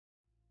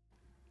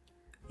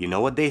You know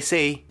what they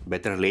say,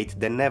 better late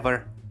than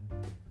never.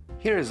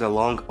 Here is a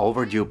long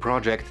overdue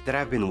project that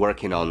I've been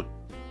working on.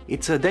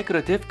 It's a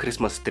decorative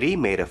Christmas tree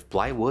made of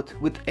plywood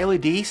with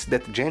LEDs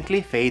that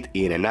gently fade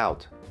in and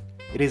out.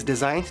 It is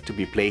designed to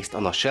be placed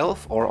on a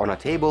shelf or on a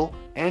table,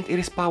 and it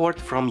is powered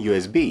from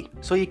USB,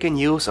 so you can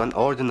use an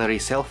ordinary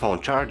cell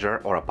phone charger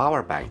or a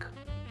power bank.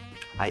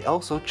 I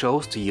also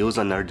chose to use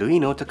an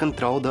Arduino to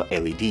control the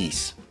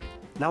LEDs.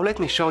 Now let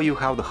me show you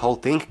how the whole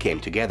thing came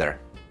together.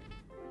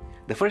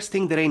 The first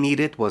thing that I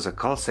needed was a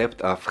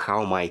concept of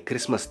how my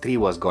Christmas tree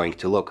was going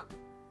to look.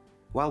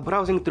 While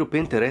browsing through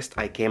Pinterest,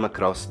 I came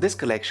across this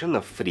collection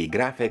of free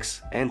graphics,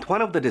 and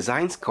one of the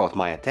designs caught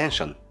my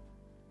attention.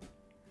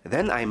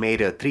 Then I made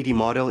a 3D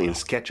model in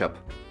SketchUp.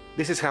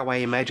 This is how I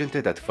imagined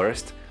it at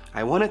first.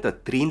 I wanted a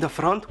tree in the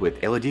front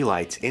with LED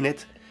lights in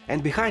it,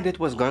 and behind it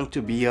was going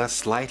to be a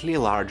slightly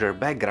larger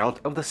background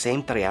of the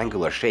same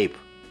triangular shape.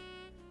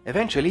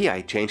 Eventually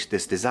I changed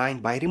this design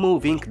by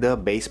removing the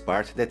base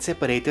part that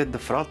separated the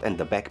front and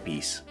the back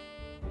piece.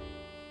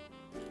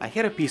 I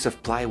had a piece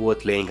of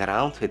plywood laying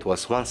around. It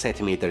was 1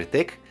 cm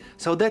thick,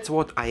 so that's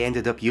what I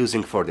ended up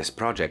using for this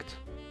project.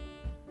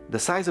 The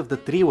size of the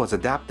tree was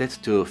adapted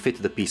to fit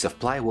the piece of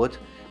plywood,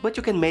 but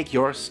you can make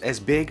yours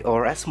as big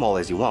or as small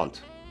as you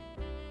want.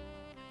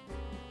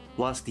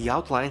 Once the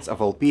outlines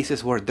of all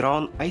pieces were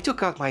drawn, I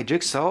took out my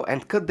jigsaw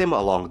and cut them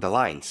along the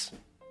lines.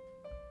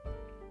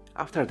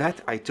 After that,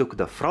 I took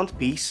the front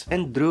piece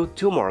and drew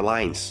 2 more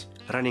lines,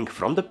 running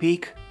from the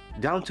peak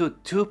down to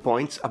 2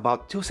 points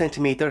about 2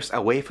 cm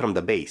away from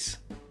the base.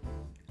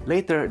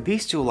 Later,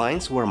 these 2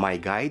 lines were my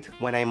guide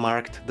when I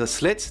marked the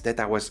slits that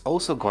I was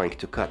also going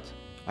to cut.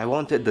 I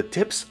wanted the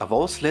tips of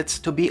all slits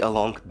to be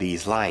along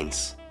these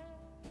lines.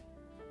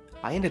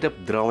 I ended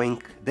up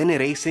drawing, then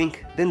erasing,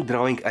 then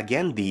drawing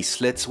again these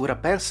slits with a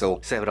pencil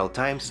several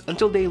times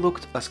until they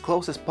looked as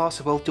close as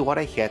possible to what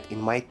I had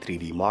in my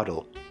 3D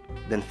model.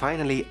 Then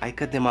finally I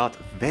cut them out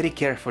very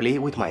carefully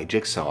with my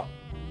jigsaw.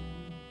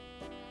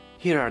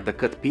 Here are the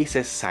cut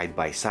pieces side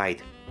by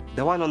side.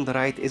 The one on the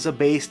right is a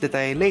base that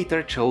I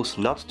later chose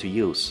not to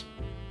use.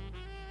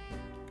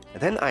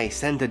 Then I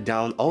sanded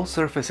down all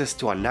surfaces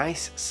to a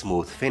nice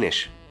smooth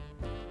finish.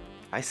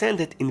 I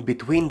sanded in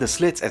between the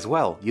slits as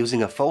well,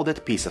 using a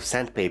folded piece of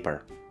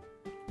sandpaper.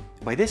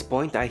 By this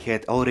point I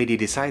had already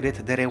decided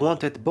that I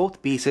wanted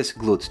both pieces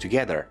glued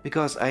together,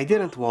 because I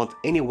didn't want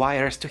any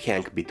wires to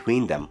hang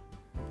between them.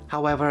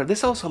 However,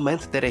 this also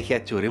meant that I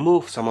had to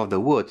remove some of the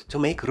wood to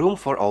make room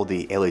for all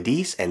the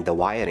LEDs and the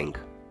wiring.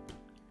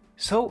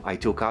 So I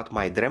took out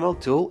my Dremel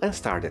tool and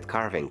started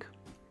carving.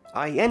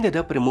 I ended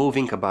up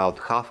removing about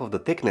half of the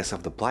thickness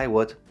of the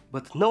plywood,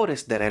 but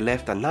noticed that I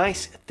left a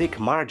nice thick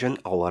margin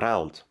all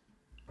around.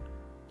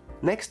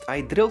 Next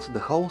I drilled the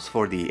holes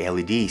for the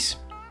LEDs.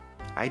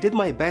 I did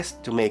my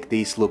best to make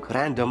these look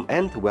random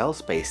and well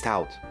spaced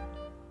out.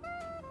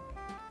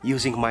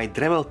 Using my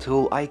Dremel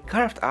tool, I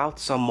carved out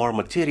some more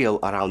material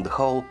around the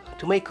hole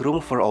to make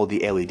room for all the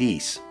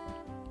LEDs.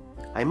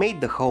 I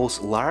made the holes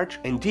large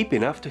and deep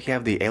enough to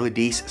have the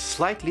LEDs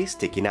slightly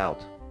sticking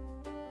out.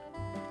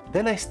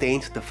 Then I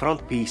stained the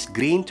front piece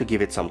green to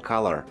give it some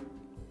color.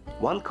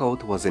 1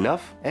 coat was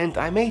enough, and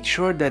I made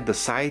sure that the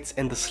sides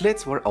and the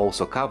slits were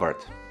also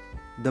covered.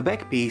 The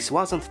back piece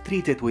wasn't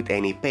treated with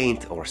any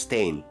paint or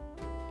stain.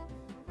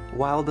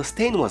 While the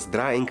stain was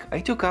drying, I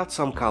took out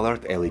some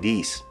colored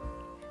LEDs.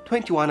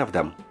 21 of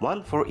them,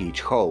 1 for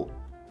each hole.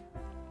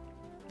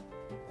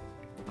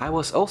 I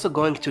was also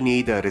going to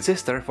need a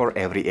resistor for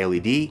every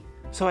LED,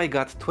 so I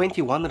got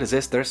 21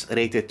 resistors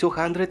rated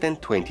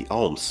 220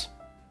 ohms.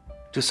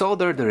 To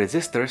solder the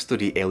resistors to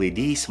the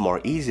LEDs more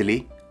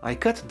easily, I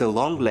cut the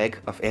long leg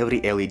of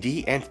every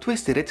LED and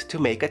twisted it to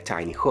make a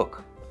tiny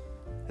hook.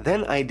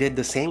 Then I did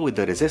the same with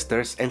the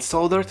resistors and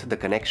soldered the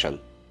connection.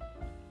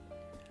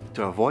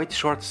 To avoid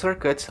short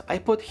circuits, I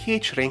put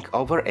heat shrink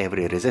over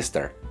every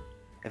resistor.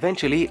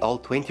 Eventually all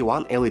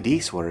 21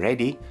 LEDs were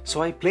ready,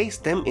 so I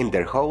placed them in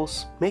their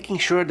holes, making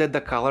sure that the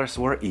colors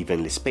were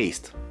evenly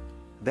spaced.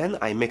 Then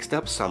I mixed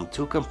up some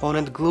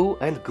 2-component glue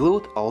and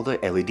glued all the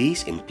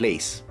LEDs in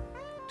place.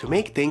 To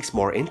make things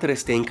more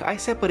interesting, I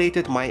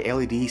separated my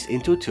LEDs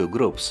into 2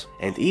 groups,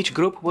 and each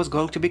group was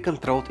going to be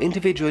controlled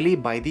individually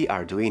by the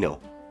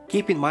Arduino.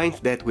 Keep in mind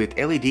that with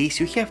LEDs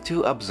you have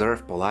to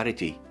observe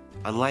polarity.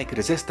 Unlike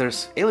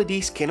resistors,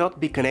 LEDs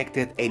cannot be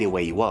connected any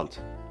way you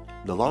want.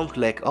 The long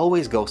leg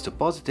always goes to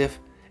positive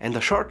and the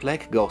short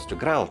leg goes to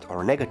ground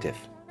or negative.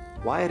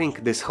 Wiring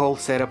this whole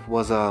setup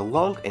was a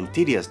long and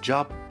tedious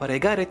job, but I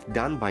got it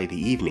done by the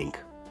evening.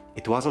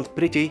 It wasn't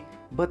pretty,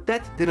 but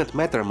that didn't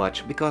matter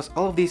much because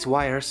all of these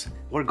wires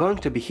were going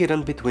to be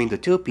hidden between the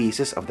 2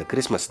 pieces of the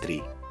Christmas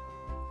tree.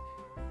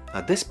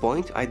 At this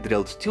point I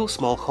drilled 2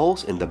 small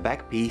holes in the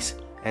back piece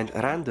and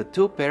ran the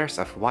 2 pairs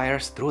of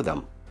wires through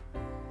them.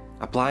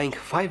 Applying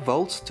 5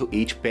 volts to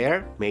each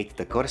pair made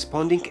the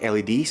corresponding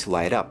LEDs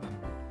light up.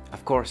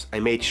 Of course,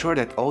 I made sure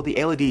that all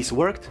the LEDs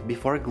worked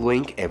before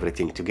gluing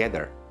everything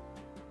together.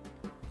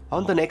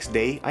 On the next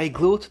day, I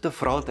glued the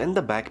front and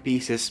the back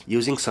pieces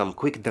using some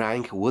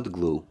quick-drying wood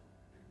glue.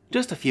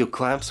 Just a few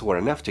clamps were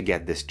enough to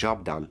get this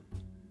job done.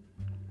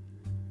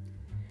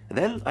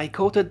 Then I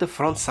coated the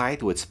front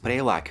side with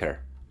spray lacquer.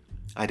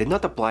 I did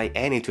not apply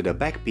any to the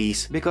back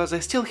piece because I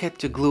still had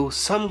to glue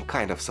some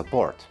kind of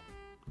support.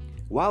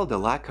 While the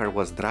lacquer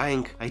was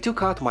drying, I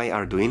took out my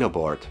Arduino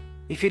board.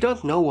 If you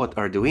don't know what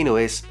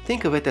Arduino is,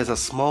 think of it as a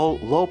small,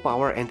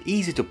 low-power and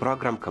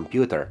easy-to-program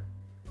computer.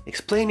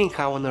 Explaining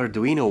how an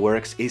Arduino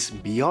works is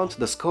beyond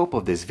the scope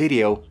of this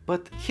video,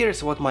 but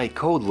here's what my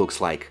code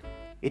looks like.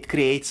 It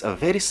creates a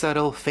very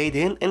subtle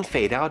fade-in and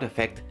fade-out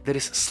effect that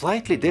is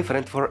slightly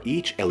different for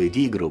each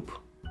LED group.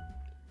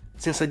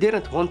 Since I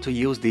didn't want to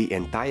use the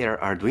entire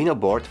Arduino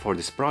board for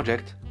this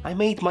project, I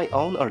made my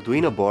own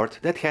Arduino board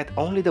that had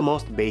only the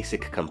most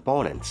basic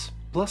components,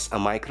 plus a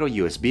micro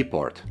USB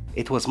port.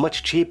 It was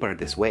much cheaper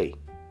this way.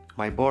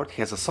 My board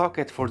has a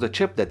socket for the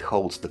chip that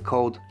holds the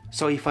code,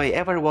 so if I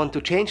ever want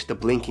to change the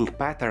blinking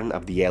pattern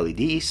of the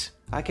LEDs,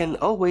 I can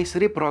always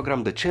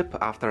reprogram the chip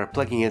after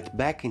plugging it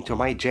back into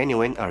my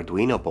genuine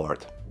Arduino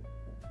board.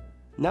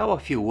 Now a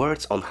few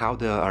words on how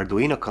the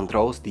Arduino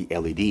controls the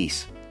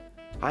LEDs.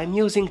 I'm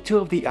using two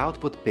of the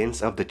output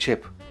pins of the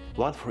chip,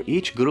 one for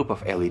each group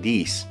of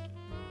LEDs.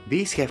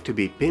 These have to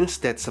be pins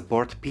that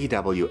support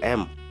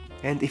PWM,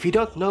 and if you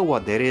don't know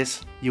what that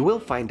is, you will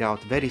find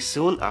out very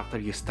soon after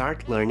you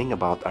start learning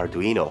about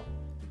Arduino.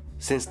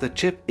 Since the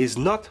chip is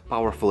not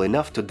powerful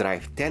enough to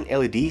drive 10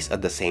 LEDs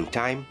at the same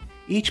time,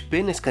 each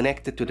pin is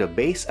connected to the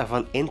base of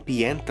an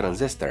NPN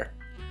transistor.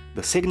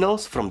 The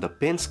signals from the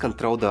pins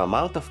control the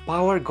amount of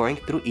power going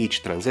through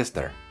each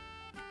transistor.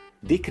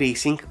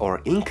 Decreasing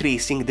or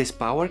increasing this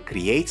power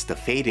creates the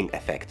fading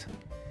effect.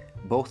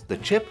 Both the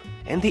chip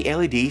and the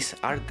LEDs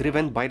are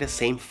driven by the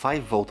same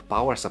 5-volt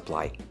power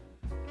supply.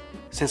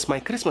 Since my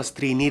Christmas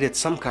tree needed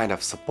some kind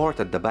of support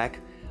at the back,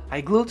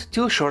 I glued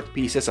two short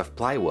pieces of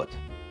plywood.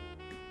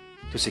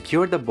 To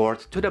secure the board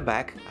to the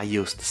back, I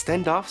used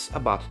standoffs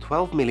about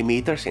 12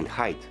 mm in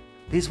height.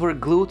 These were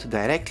glued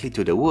directly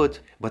to the wood,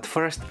 but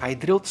first I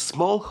drilled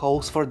small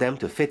holes for them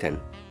to fit in.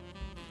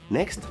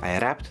 Next, I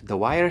wrapped the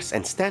wires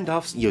and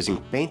standoffs using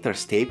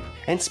painter's tape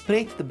and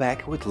sprayed the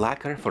back with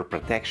lacquer for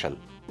protection.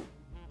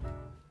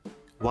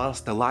 Once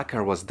the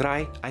lacquer was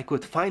dry, I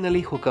could finally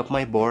hook up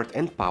my board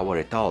and power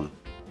it on.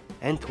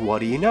 And what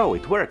do you know,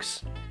 it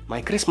works!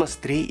 My Christmas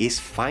tree is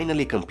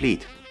finally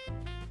complete.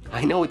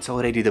 I know it's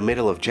already the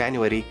middle of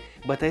January,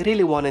 but I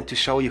really wanted to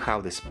show you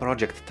how this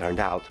project turned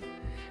out,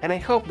 and I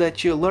hope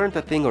that you learned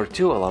a thing or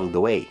two along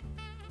the way.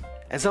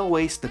 As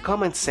always, the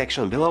comments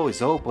section below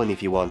is open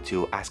if you want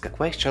to ask a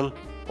question,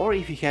 or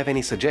if you have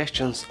any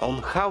suggestions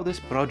on how this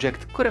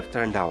project could have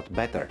turned out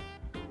better.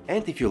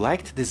 And if you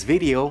liked this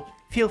video,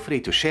 feel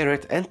free to share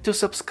it and to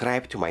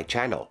subscribe to my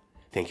channel.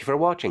 Thank you for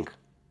watching!